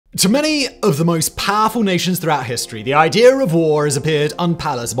To many of the most powerful nations throughout history, the idea of war has appeared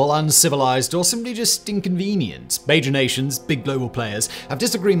unpalatable, uncivilized, or simply just inconvenient. Major nations, big global players, have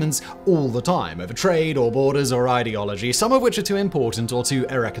disagreements all the time over trade or borders or ideology, some of which are too important or too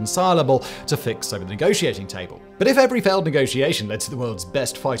irreconcilable to fix over the negotiating table. But if every failed negotiation led to the world's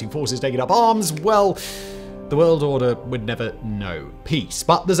best fighting forces taking up arms, well, the world order would never know peace.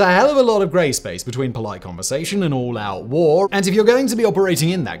 But there's a hell of a lot of grey space between polite conversation and all-out war, and if you're going to be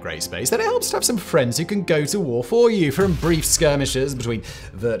operating in that grey space, then it helps to have some friends who can go to war for you. From brief skirmishes between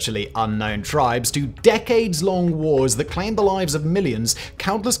virtually unknown tribes to decades-long wars that claim the lives of millions,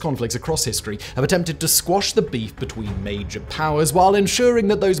 countless conflicts across history have attempted to squash the beef between major powers while ensuring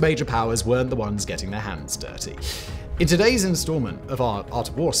that those major powers weren't the ones getting their hands dirty. In today's installment of our Art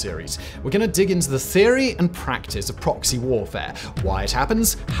of War series, we're going to dig into the theory and practice of proxy warfare, why it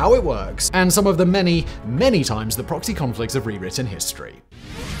happens, how it works, and some of the many, many times that proxy conflicts have rewritten history.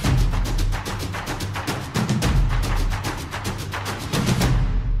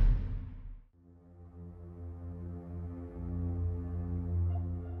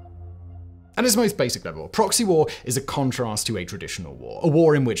 At its most basic level, proxy war is a contrast to a traditional war, a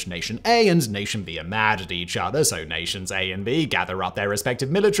war in which Nation A and Nation B are mad at each other, so Nations A and B gather up their respective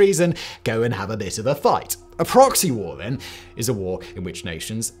militaries and go and have a bit of a fight. A proxy war, then, is a war in which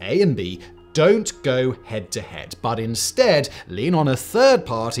Nations A and B don't go head-to-head, but instead lean on a third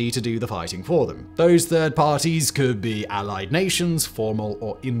party to do the fighting for them. Those third parties could be allied nations, formal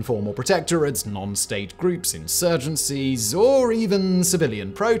or informal protectorates, non-state groups, insurgencies, or even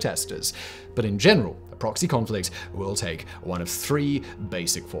civilian protesters. But in general, a proxy conflict will take one of three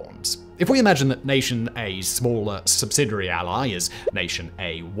basic forms. If we imagine that Nation A's smaller subsidiary ally is Nation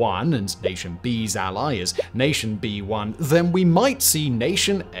A1 and Nation B's ally is Nation B1, then we might see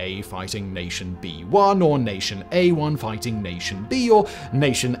Nation A fighting Nation B1, or Nation A1 fighting Nation B, or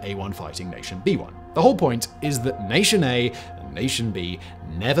Nation A1 fighting Nation B1. The whole point is that Nation A and Nation B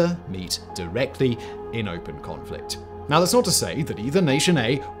never meet directly in open conflict. Now, that's not to say that either Nation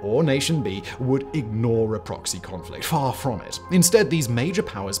A or Nation B would ignore a proxy conflict. Far from it. Instead, these major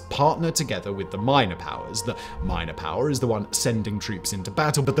powers partner together with the minor powers. The minor power is the one sending troops into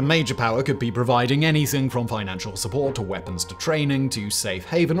battle, but the major power could be providing anything from financial support to weapons to training to safe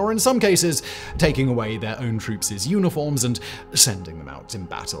haven, or in some cases, taking away their own troops' uniforms and sending them out in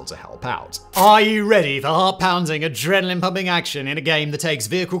battle to help out. Are you ready for heart-pounding, adrenaline-pumping action in a game that takes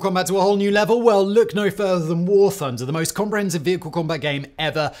vehicle combat to a whole new level? Well, look no further than War Thunder, the most comprehensive vehicle combat game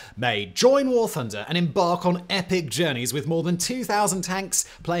ever made. Join War Thunder and embark on epic journeys with more than 2,000 tanks,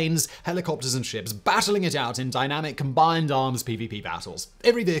 planes, helicopters, and ships battling it out in dynamic combined arms PvP battles.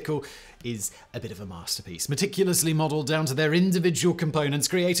 Every vehicle is a bit of a masterpiece, meticulously modeled down to their individual components,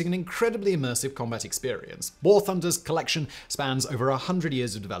 creating an incredibly immersive combat experience. War Thunder's collection spans over 100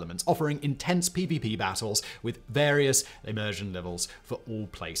 years of development, offering intense PvP battles with various immersion levels for all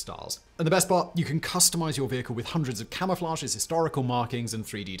playstyles. And the best part, you can customize your vehicle with hundreds of camouflages, historical markings, and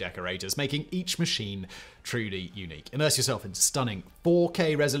 3D decorators, making each machine truly unique. Immerse yourself in stunning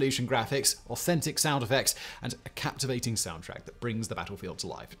 4K resolution graphics, authentic sound effects, and a captivating soundtrack that brings the battlefield to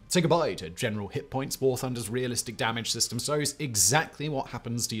life. Say goodbye to general hit points. War Thunder's realistic damage system shows exactly what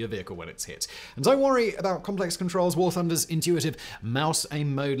happens to your vehicle when it's hit. And don't worry about complex controls. War Thunder's intuitive mouse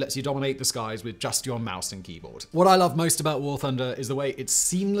aim mode lets you dominate the skies with just your mouse and keyboard. What I love most about War Thunder is the way it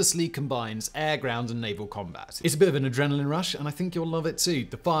seamlessly combines air, ground, and naval combat. It's a bit of an adrenaline rush, and I think you'll love it too.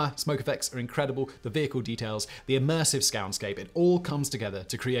 The fire, smoke effects are incredible, the vehicle details, the immersive soundscape, it all comes together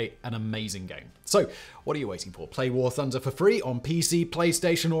to create an amazing game. So, what are you waiting for? Play War Thunder for free on PC,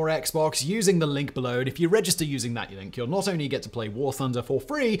 PlayStation, or Xbox using the link below, and if you register using that link, you'll not only get to play War Thunder for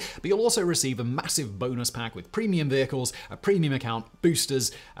free, but you'll also receive a massive bonus pack with premium vehicles, a premium account,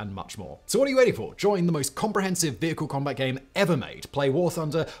 boosters, and much more. So what are you waiting for? Join the most comprehensive vehicle combat game ever made. Play War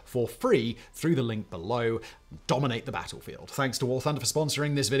Thunder for free through the link below. Dominate the battlefield. Thanks to War Thunder for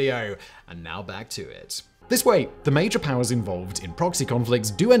sponsoring this video, and now back to it. This way, the major powers involved in proxy conflicts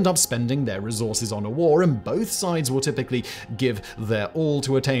do end up spending their resources on a war, and both sides will typically give their all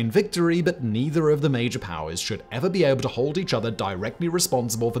to attain victory, but neither of the major powers should ever be able to hold each other directly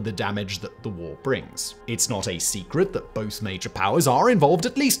responsible for the damage that the war brings. It's not a secret that both major powers are involved,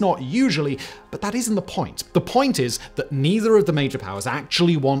 at least not usually, but that isn't the point. The point is that neither of the major powers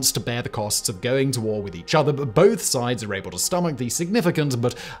actually wants to bear the costs of going to war with each other, but both sides are able to stomach the significant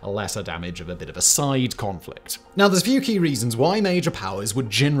but lesser damage of a bit of a side conflict. conflict. Now, there's a few key reasons why major powers would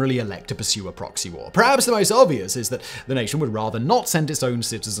generally elect to pursue a proxy war. Perhaps the most obvious is that the nation would rather not send its own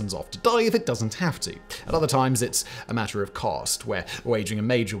citizens off to die if it doesn't have to. At other times, it's a matter of cost, where waging a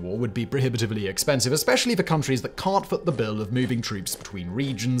major war would be prohibitively expensive, especially for countries that can't foot the bill of moving troops between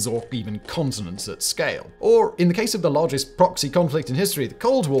regions or even continents at scale. Or, in the case of the largest proxy conflict in history, the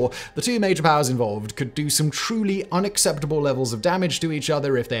Cold War, the two major powers involved could do some truly unacceptable levels of damage to each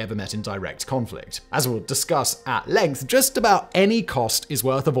other if they ever met in direct conflict. As we'll discuss at length, just about any cost is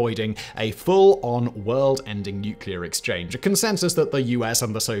worth avoiding a full-on world-ending nuclear exchange, a consensus that the US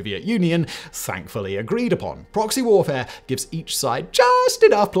and the Soviet Union thankfully agreed upon. Proxy warfare gives each side just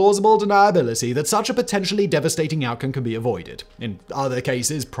enough plausible deniability that such a potentially devastating outcome can be avoided. In other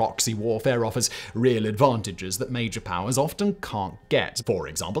cases, proxy warfare offers real advantages that major powers often can't get. For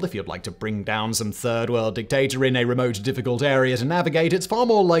example, if you'd like to bring down some third-world dictator in a remote, difficult area to navigate, it's far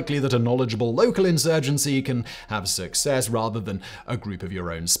more likely that a knowledgeable local insurgency can have success rather than a group of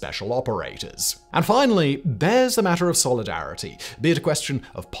your own special operators. And finally, there's the matter of solidarity. Be it a question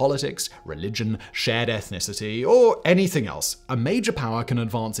of politics, religion, shared ethnicity, or anything else, a major power can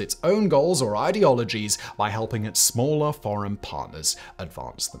advance its own goals or ideologies by helping its smaller foreign partners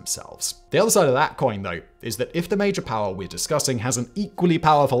advance themselves. The other side of that coin, though, is that if the major power we're discussing has an equally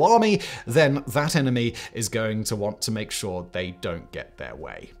powerful army, then that enemy is going to want to make sure they don't get their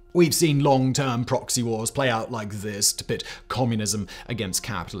way. We've seen long-term proxy wars play out like this to pit communism against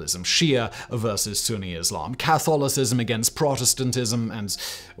capitalism, Shia versus Sunni Islam, Catholicism against Protestantism, and,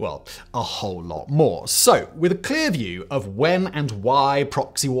 well, a whole lot more. So, with a clear view of when and why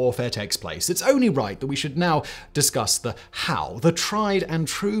proxy warfare takes place, it's only right that we should now discuss the how, the tried and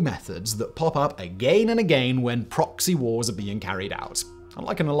true methods that pop up again and again when proxy wars are being carried out.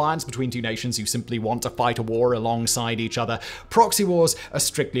 Unlike an alliance between two nations who simply want to fight a war alongside each other, proxy wars are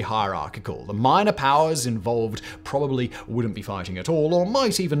strictly hierarchical. The minor powers involved probably wouldn't be fighting at all, or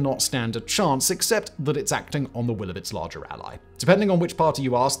might even not stand a chance, except that it's acting on the will of its larger ally. Depending on which party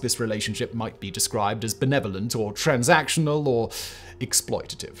you ask, this relationship might be described as benevolent, or transactional, or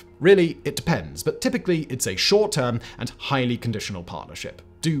exploitative. Really, it depends, but typically it's a short-term and highly conditional partnership.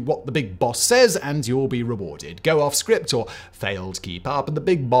 Do what the big boss says and you'll be rewarded. Go off script or fail to keep up and the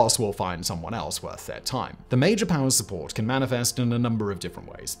big boss will find someone else worth their time. The major powers' support can manifest in a number of different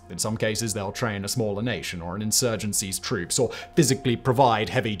ways. In some cases, they'll train a smaller nation or an insurgency's troops, or physically provide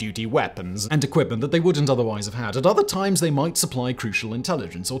heavy-duty weapons and equipment that they wouldn't otherwise have had. At other times, they might supply crucial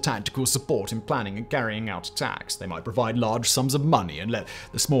intelligence or tactical support in planning and carrying out attacks. They might provide large sums of money and let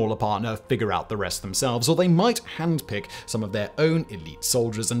the smaller partner figure out the rest themselves, or they might handpick some of their own elite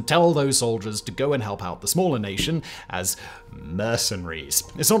soldiers and tell those soldiers to go and help out the smaller nation as mercenaries.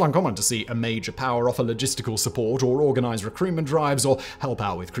 It's not uncommon to see a major power offer logistical support or organize recruitment drives or help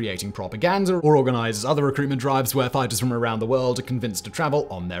out with creating propaganda or organize other recruitment drives where fighters from around the world are convinced to travel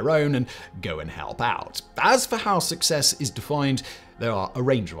on their own and go and help out. As for how success is defined, there are a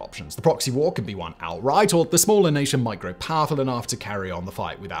range of options. The proxy war can be won outright, or the smaller nation might grow powerful enough to carry on the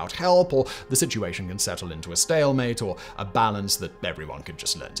fight without help, or the situation can settle into a stalemate or a balance that everyone can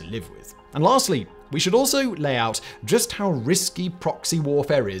just learn to live with. And lastly, we should also lay out just how risky proxy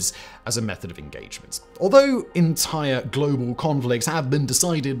warfare is as a method of engagement. Although entire global conflicts have been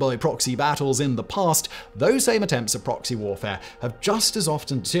decided by proxy battles in the past, those same attempts at proxy warfare have just as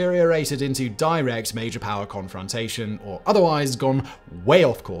often deteriorated into direct major power confrontation or otherwise gone way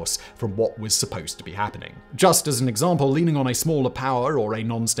off course from what was supposed to be happening. Just as an example, leaning on a smaller power or a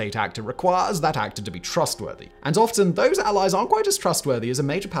non-state actor requires that actor to be trustworthy. And often those allies aren't quite as trustworthy as a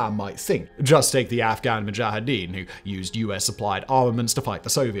major power might think. Just take the Afghan Mujahideen, who used US-supplied armaments to fight the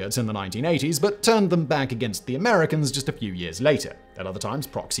Soviets in the 1980s, but turned them back against the Americans just a few years later. At other times,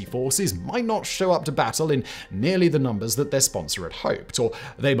 proxy forces might not show up to battle in nearly the numbers that their sponsor had hoped, or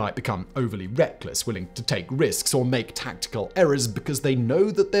they might become overly reckless, willing to take risks or make tactical errors because they know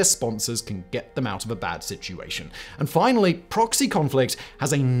that their sponsors can get them out of a bad situation. And finally, proxy conflict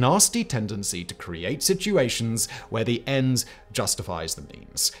has a nasty tendency to create situations where the end justifies the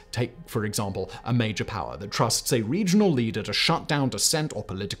means. Take, for example, a major power that trusts a regional leader to shut down dissent or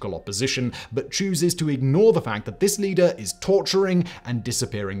political opposition, but chooses to ignore the fact that this leader is torturing and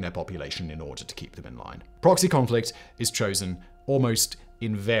disappearing their population in order to keep them in line. Proxy conflict is chosen almost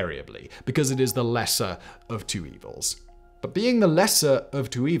invariably because it is the lesser of two evils. But being the lesser of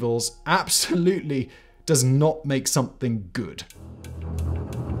two evils absolutely does not make something good.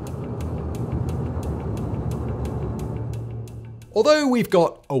 Although we've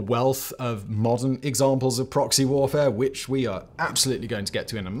got a wealth of modern examples of proxy warfare, which we are absolutely going to get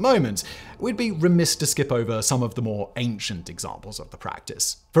to in a moment, we'd be remiss to skip over some of the more ancient examples of the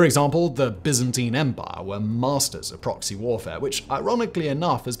practice. For example, the Byzantine Empire were masters of proxy warfare, which ironically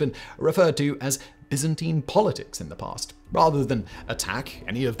enough has been referred to as Byzantine politics in the past. Rather than attack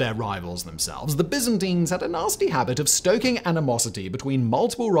any of their rivals themselves, the Byzantines had a nasty habit of stoking animosity between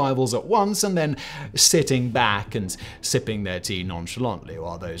multiple rivals at once and then sitting back and sipping their tea nonchalantly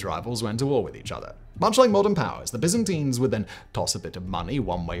while those rivals went to war with each other. Much like modern powers, the Byzantines would then toss a bit of money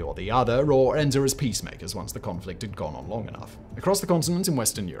one way or the other, or enter as peacemakers once the conflict had gone on long enough. Across the continent in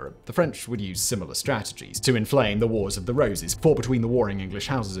Western Europe, the French would use similar strategies to inflame the Wars of the Roses fought between the warring English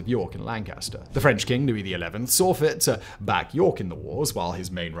houses of York and Lancaster. The French king, Louis XI, saw fit to back York in the wars, while his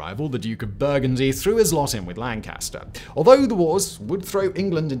main rival, the Duke of Burgundy, threw his lot in with Lancaster. Although the wars would throw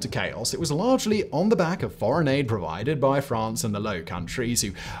England into chaos, it was largely on the back of foreign aid provided by France and the Low Countries,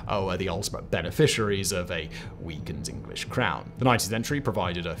 who were the ultimate beneficiaries of a weakened English crown. The 19th century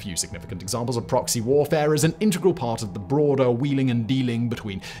provided a few significant examples of proxy warfare as an integral part of the broader wheeling and dealing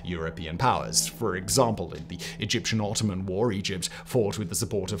between European powers. For example, in the Egyptian-Ottoman War, Egypt fought with the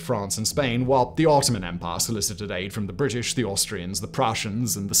support of France and Spain, while the Ottoman Empire solicited aid from the British, the Austrians, the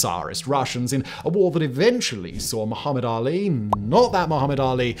Prussians, and the Tsarist Russians in a war that eventually saw Muhammad Ali, not that Muhammad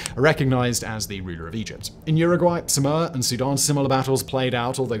Ali, recognized as the ruler of Egypt. In Uruguay, Samoa, and Sudan, similar battles played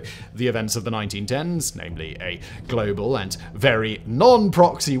out, although the events of the 1910s, namely a global and very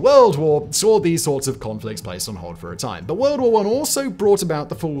non-proxy world war, saw these sorts of conflicts placed on hold for a time. But World War I also brought about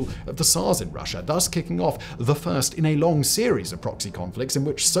the fall of the Tsars in Russia, thus kicking off the first in a long series of proxy conflicts in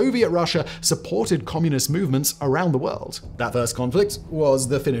which Soviet Russia supported communist movements around the world. That first conflict was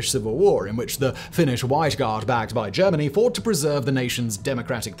the Finnish Civil War, in which the Finnish White Guard, backed by Germany, fought to preserve the nation's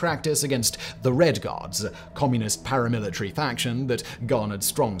democratic practice against the Red Guards, a communist paramilitary faction that garnered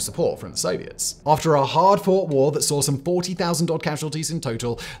strong support from the Soviets. After a hard-fought war that saw some 40,000-odd casualties in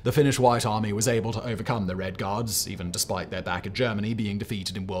total, the Finnish White Army was able to overcome the Red Guards, even despite their backer Germany being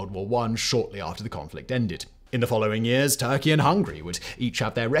defeated in World War I shortly after the conflict ended. In the following years, Turkey and Hungary would each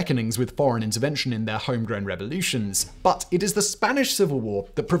have their reckonings with foreign intervention in their homegrown revolutions, but it is the Spanish Civil War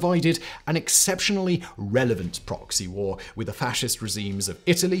that provided an exceptionally relevant proxy war, with the fascist regimes of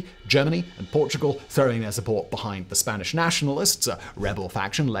Italy, Germany, and Portugal throwing their support behind the Spanish nationalists, a rebel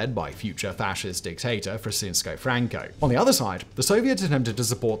faction led by future fascist dictator Francisco Franco. On the other side, the Soviets attempted to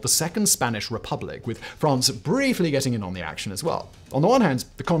support the Second Spanish Republic, with France briefly getting in on the action as well. On the one hand,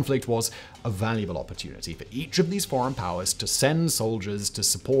 the conflict was a valuable opportunity for each of these foreign powers to send soldiers to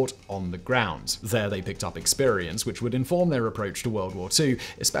support on the ground. There they picked up experience which would inform their approach to World War II,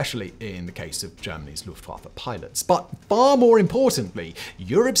 especially in the case of Germany's Luftwaffe pilots. But far more importantly,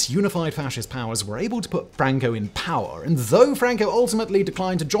 Europe's unified fascist powers were able to put Franco in power, and though Franco ultimately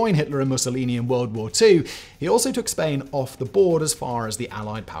declined to join Hitler and Mussolini in World War II, he also took Spain off the board as far as the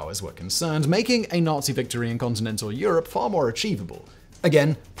Allied powers were concerned, making a Nazi victory in continental Europe far more achievable.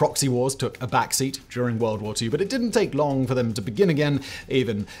 Again, proxy wars took a backseat during World War II, but it didn't take long for them to begin again,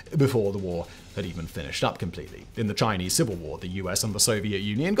 even before the war had even finished up completely. In the Chinese Civil War, the US and the Soviet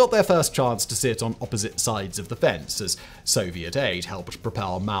Union got their first chance to sit on opposite sides of the fence, as Soviet aid helped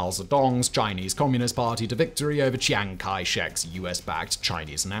propel Mao Zedong's Chinese Communist Party to victory over Chiang Kai-shek's US-backed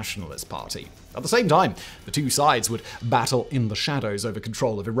Chinese Nationalist Party. At the same time, the two sides would battle in the shadows over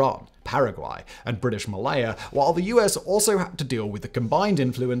control of Iran, Paraguay, and British Malaya, while the US also had to deal with the combined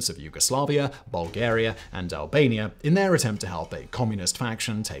influence of Yugoslavia, Bulgaria, and Albania in their attempt to help a communist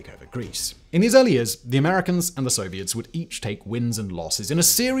faction take over Greece. In these early years, the Americans and the Soviets would each take wins and losses in a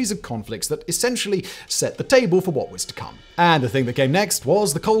series of conflicts that essentially set the table for what was to come. And the thing that came next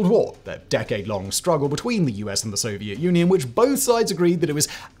was the Cold War, the decade-long struggle between the US and the Soviet Union, which both sides agreed that it was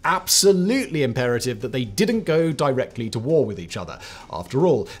absolutely imperative that they didn't go directly to war with each other. After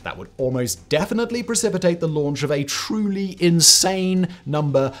all, that would almost definitely precipitate the launch of a truly insane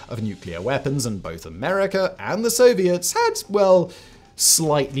number of nuclear weapons, and both America and the Soviets had, well,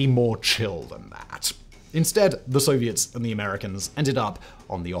 slightly more chill than that. Instead, the Soviets and the Americans ended up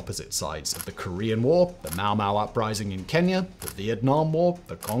on the opposite sides of the Korean War, the Mau Mau uprising in Kenya, the Vietnam War,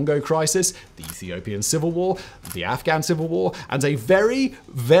 the Congo crisis, the Ethiopian Civil War, the Afghan Civil War, and a very,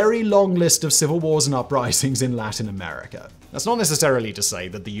 very long list of civil wars and uprisings in Latin America. That's not necessarily to say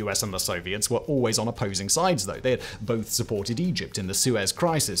that the US and the Soviets were always on opposing sides, though. They had both supported Egypt in the Suez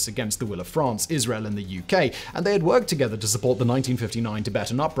Crisis against the will of France, Israel, and the UK, and they had worked together to support the 1959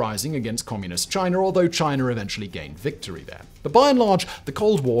 Tibetan uprising against Communist China, although China eventually gained victory there. But by and large, the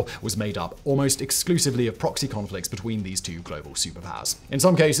Cold War was made up almost exclusively of proxy conflicts between these two global superpowers. In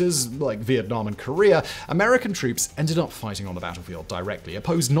some cases, like Vietnam and Korea, American troops ended up fighting on the battlefield directly,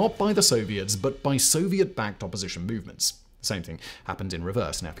 opposed not by the Soviets, but by Soviet-backed opposition movements. The same thing happened in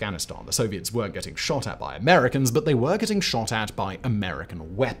reverse in Afghanistan. The Soviets weren't getting shot at by Americans, but they were getting shot at by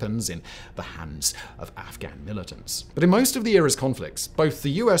American weapons in the hands of Afghan militants. But in most of the era's conflicts, both the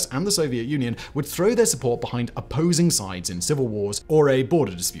US and the Soviet Union would throw their support behind opposing sides in civil wars, or a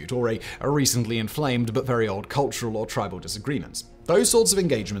border dispute, or a recently inflamed but very old cultural or tribal disagreements. Those sorts of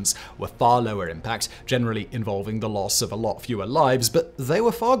engagements were far lower impact, generally involving the loss of a lot fewer lives, but they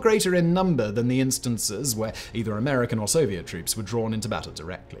were far greater in number than the instances where either American or Soviet troops were drawn into battle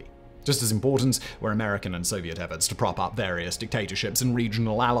directly. Just as important were American and Soviet efforts to prop up various dictatorships and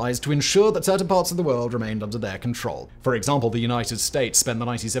regional allies to ensure that certain parts of the world remained under their control. For example, the United States spent the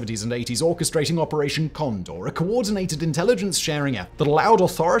 1970s and 80s orchestrating Operation Condor, a coordinated intelligence-sharing effort that allowed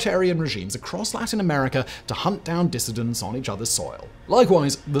authoritarian regimes across Latin America to hunt down dissidents on each other's soil.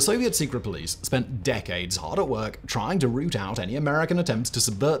 Likewise, the Soviet secret police spent decades hard at work trying to root out any American attempts to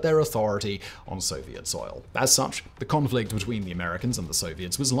subvert their authority on Soviet soil. As such, the conflict between the Americans and the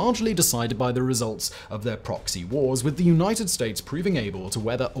Soviets was largely decided by the results of their proxy wars, with the United States proving able to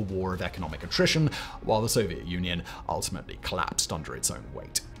weather a war of economic attrition, while the Soviet Union ultimately collapsed under its own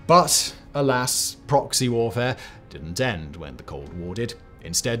weight. But, alas, proxy warfare didn't end when the Cold War did.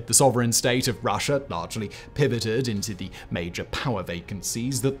 Instead, the sovereign state of Russia largely pivoted into the major power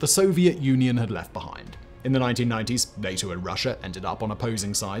vacancies that the Soviet Union had left behind. In the 1990s, NATO and Russia ended up on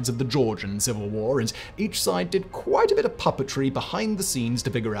opposing sides of the Georgian Civil War, and each side did quite a bit of puppetry behind the scenes to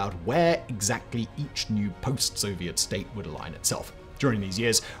figure out where exactly each new post-Soviet state would align itself. During these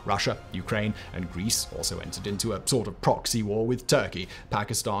years, Russia, Ukraine, and Greece also entered into a sort of proxy war with Turkey,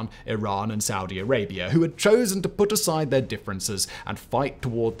 Pakistan, Iran, and Saudi Arabia, who had chosen to put aside their differences and fight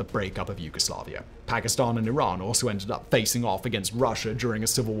toward the breakup of Yugoslavia. Pakistan and Iran also ended up facing off against Russia during a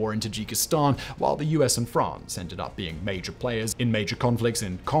civil war in Tajikistan, while the US and France ended up being major players in major conflicts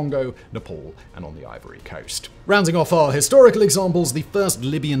in Congo, Nepal, and on the Ivory Coast. Rounding off our historical examples, the first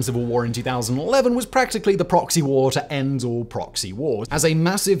Libyan civil war in 2011 was practically the proxy war to end all proxy wars, as a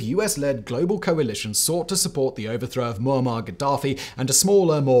massive US-led global coalition sought to support the overthrow of Muammar Gaddafi, and a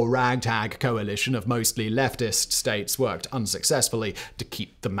smaller, more ragtag coalition of mostly leftist states worked unsuccessfully to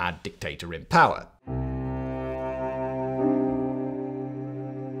keep the mad dictator in power.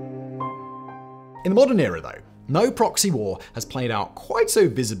 In the modern era, though, no proxy war has played out quite so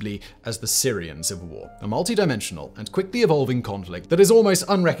visibly as the Syrian civil war, a multi-dimensional and quickly evolving conflict that is almost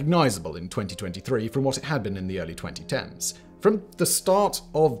unrecognizable in 2023 from what it had been in the early 2010s. From the start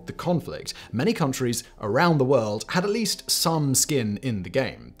of the conflict, many countries around the world had at least some skin in the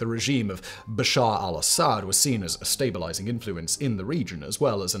game. The regime of Bashar al-Assad was seen as a stabilizing influence in the region, as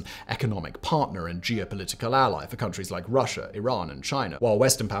well as an economic partner and geopolitical ally for countries like Russia, Iran, and China, while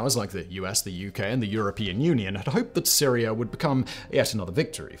Western powers like the US, the UK, and the European Union had hoped that Syria would become yet another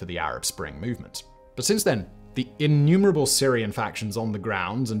victory for the Arab Spring movement. But since then, the innumerable Syrian factions on the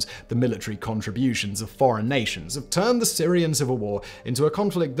ground and the military contributions of foreign nations have turned the Syrian civil war into a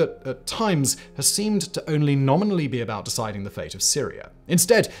conflict that, at times, has seemed to only nominally be about deciding the fate of Syria.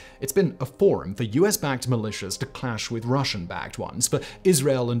 Instead, it's been a forum for US-backed militias to clash with Russian-backed ones, for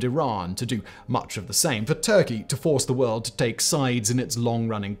Israel and Iran to do much of the same, for Turkey to force the world to take sides in its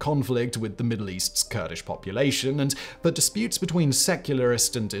long-running conflict with the Middle East's Kurdish population, and for disputes between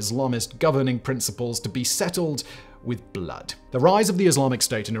secularist and Islamist governing principles to be settled with blood. The rise of the Islamic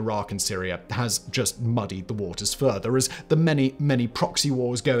State in Iraq and Syria has just muddied the waters further, as the many proxy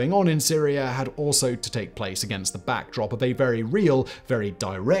wars going on in Syria had also to take place against the backdrop of a very real, very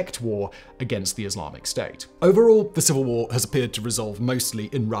direct war against the Islamic State. Overall, the civil war has appeared to resolve mostly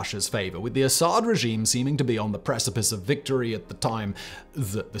in Russia's favor, with the Assad regime seeming to be on the precipice of victory at the time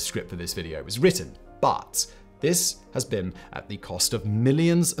that the script for this video was written. But this has been at the cost of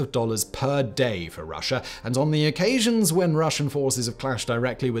millions of dollars per day for Russia, and on the occasions when Russian forces have clashed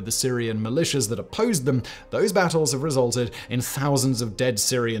directly with the Syrian militias that opposed them, those battles have resulted in thousands of dead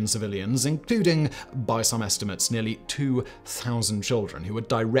Syrian civilians, including, by some estimates, nearly 2,000 children who were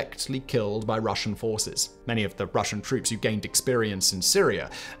directly killed by Russian forces. Many of the Russian troops who gained experience in Syria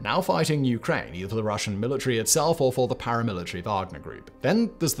now fighting Ukraine, either for the Russian military itself or for the paramilitary Wagner group.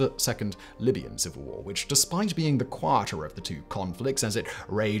 Then there's the second Libyan civil war, which, despite being the quieter of the two conflicts as it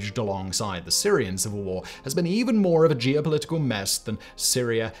raged alongside the Syrian civil war, has been even more of a geopolitical mess than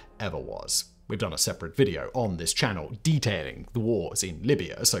Syria ever was. We've done a separate video on this channel detailing the wars in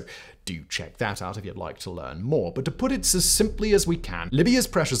Libya, so do check that out if you'd like to learn more. But to put it as simply as we can, Libya's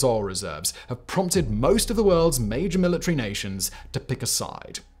precious oil reserves have prompted most of the world's major military nations to pick a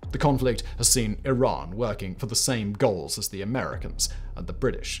side. The conflict has seen Iran working for the same goals as the Americans, and the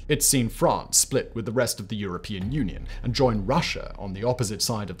British. It's seen France split with the rest of the European Union and join Russia on the opposite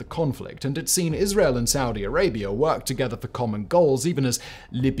side of the conflict, and it's seen Israel and Saudi Arabia work together for common goals, even as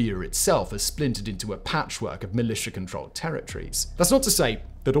Libya itself has splintered into a patchwork of militia-controlled territories. That's not to say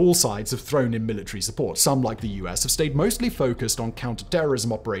that all sides have thrown in military support. Some, like the US, have stayed mostly focused on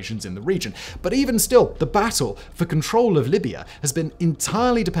counter-terrorism operations in the region. But even still, the battle for control of Libya has been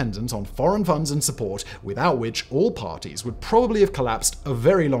entirely dependent on foreign funds and support, without which all parties would probably have collapsed a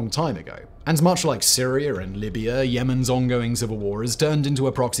very long time ago. And much like Syria and Libya, Yemen's ongoing civil war has turned into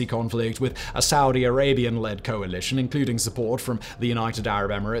a proxy conflict with a Saudi Arabian-led coalition, including support from the United Arab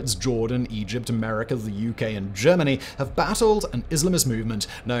Emirates, Jordan, Egypt, America, the UK, and Germany, have battled an Islamist movement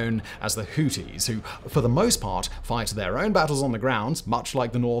known as the Houthis, who, for the most part, fight their own battles on the ground, much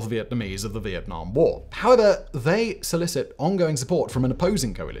like the North Vietnamese of the Vietnam War. However, they solicit ongoing support from an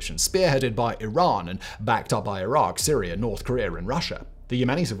opposing coalition, spearheaded by Iran and backed up by Iraq, Syria, North Korea, and Russia. The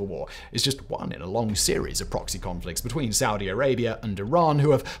Yemeni civil war is just one in a long series of proxy conflicts between Saudi Arabia and Iran,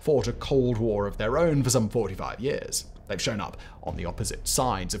 who have fought a Cold War of their own for some 45 years. They've shown up on the opposite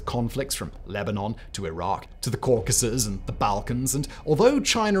sides of conflicts, from Lebanon to Iraq to the Caucasus and the Balkans, and although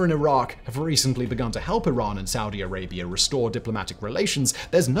China and Iraq have recently begun to help Iran and Saudi Arabia restore diplomatic relations,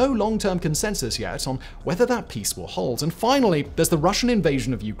 there's no long-term consensus yet on whether that peace will hold. And finally, there's the Russian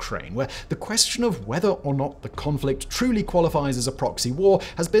invasion of Ukraine, where the question of whether or not the conflict truly qualifies as a proxy war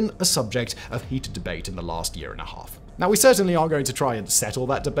has been a subject of heated debate in the last year and a half. Now, we certainly are going to try and settle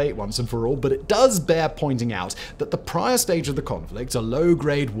that debate once and for all, but it does bear pointing out that the prior stage of the conflict, a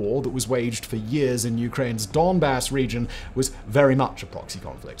low-grade war that was waged for years in Ukraine's Donbass region, was very much a proxy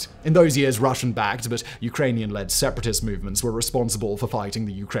conflict. In those years, Russian-backed but Ukrainian-led separatist movements were responsible for fighting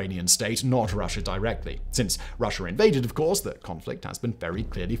the Ukrainian state, not Russia directly. Since Russia invaded, of course, the conflict has been very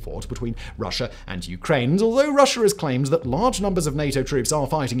clearly fought between Russia and Ukraine. And although Russia has claimed that large numbers of NATO troops are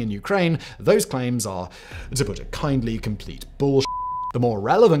fighting in Ukraine, those claims are, to put it kindly, complete bullshit. The more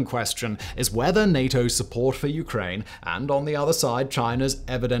relevant question is whether NATO's support for Ukraine, and on the other side, China's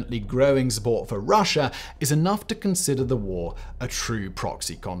evidently growing support for Russia, is enough to consider the war a true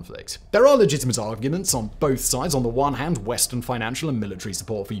proxy conflict. There are legitimate arguments on both sides. On the one hand, Western financial and military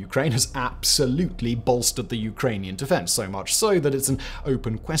support for Ukraine has absolutely bolstered the Ukrainian defense, so much so that it's an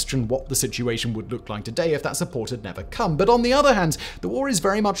open question what the situation would look like today if that support had never come. But on the other hand, the war is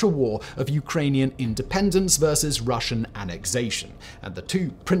very much a war of Ukrainian independence versus Russian annexation. And the two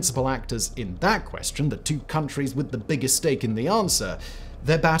principal actors in that question, the two countries with the biggest stake in the answer,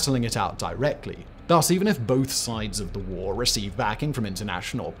 they're battling it out directly. Thus, even if both sides of the war receive backing from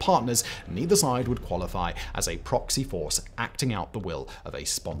international partners, neither side would qualify as a proxy force acting out the will of a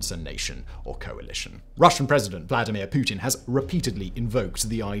sponsor nation or coalition. Russian President Vladimir Putin has repeatedly invoked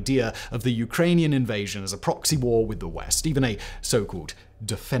the idea of the Ukrainian invasion as a proxy war with the West, even a so-called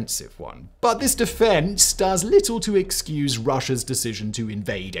defensive one. But this defense does little to excuse Russia's decision to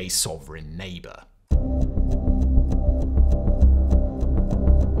invade a sovereign neighbor.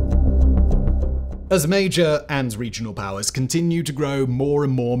 As major and regional powers continue to grow more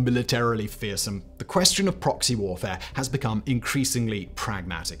and more militarily fearsome, the question of proxy warfare has become increasingly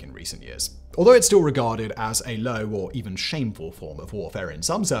pragmatic in recent years. Although it's still regarded as a low or even shameful form of warfare in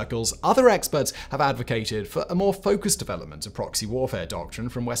some circles, other experts have advocated for a more focused development of proxy warfare doctrine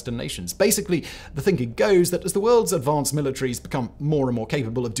from Western nations. Basically, the thinking goes that as the world's advanced militaries become more and more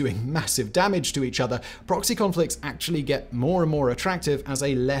capable of doing massive damage to each other, proxy conflicts actually get more and more attractive as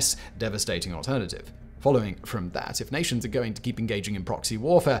a less devastating alternative. Following from that, if nations are going to keep engaging in proxy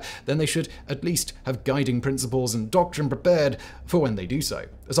warfare, then they should at least have guiding principles and doctrine prepared for when they do so.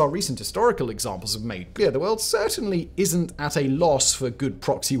 As our recent historical examples have made clear, the world certainly isn't at a loss for good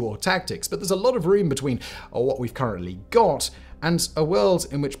proxy war tactics, but there's a lot of room between what we've currently got and a world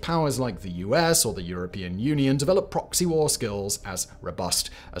in which powers like the US or the European Union develop proxy war skills as robust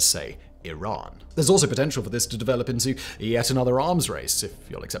as, say, Iran. There's also potential for this to develop into yet another arms race, if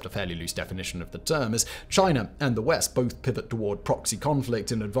you'll accept a fairly loose definition of the term, as China and the West both pivot toward proxy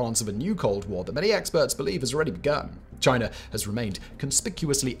conflict in advance of a new Cold War that many experts believe has already begun. China has remained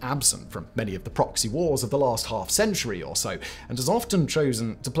conspicuously absent from many of the proxy wars of the last half-century or so, and has often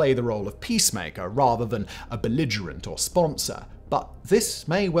chosen to play the role of peacemaker rather than a belligerent or sponsor. But this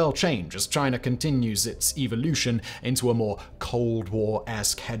may well change as China continues its evolution into a more Cold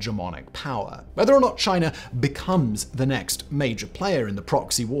War-esque hegemonic power. Whether or not China becomes the next major player in the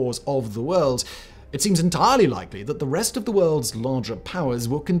proxy wars of the world, it seems entirely likely that the rest of the world's larger powers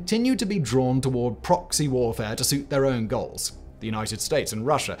will continue to be drawn toward proxy warfare to suit their own goals. The United States and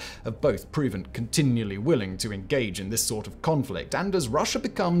Russia have both proven continually willing to engage in this sort of conflict, and as Russia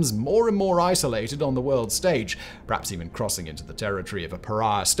becomes more and more isolated on the world stage, perhaps even crossing into the territory of a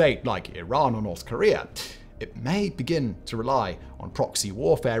pariah state like Iran or North Korea, it may begin to rely on proxy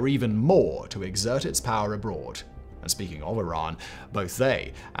warfare even more to exert its power abroad. And speaking of Iran, both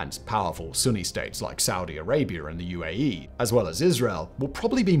they and powerful Sunni states like Saudi Arabia and the UAE, as well as Israel, will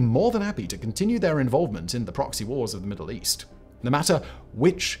probably be more than happy to continue their involvement in the proxy wars of the Middle East. No matter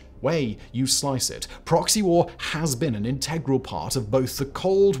which way you slice it, proxy war has been an integral part of both the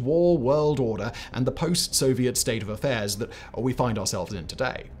Cold War world order and the post-Soviet state of affairs that we find ourselves in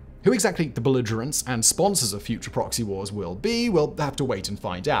today. Who exactly the belligerents and sponsors of future proxy wars will be, we'll have to wait and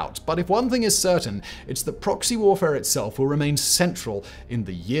find out. But if one thing is certain, it's that proxy warfare itself will remain central in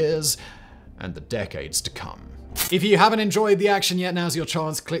the years and the decades to come. If you haven't enjoyed the action yet, now's your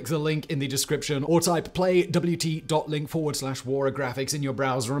chance. Click the link in the description or type playwt.link/warographics in your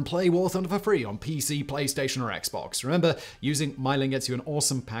browser and play War Thunder for free on PC, PlayStation, or Xbox. Remember, using my link gets you an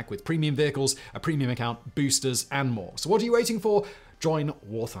awesome pack with premium vehicles, a premium account, boosters, and more. So what are you waiting for? Join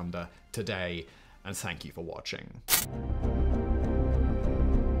War Thunder today, and thank you for watching.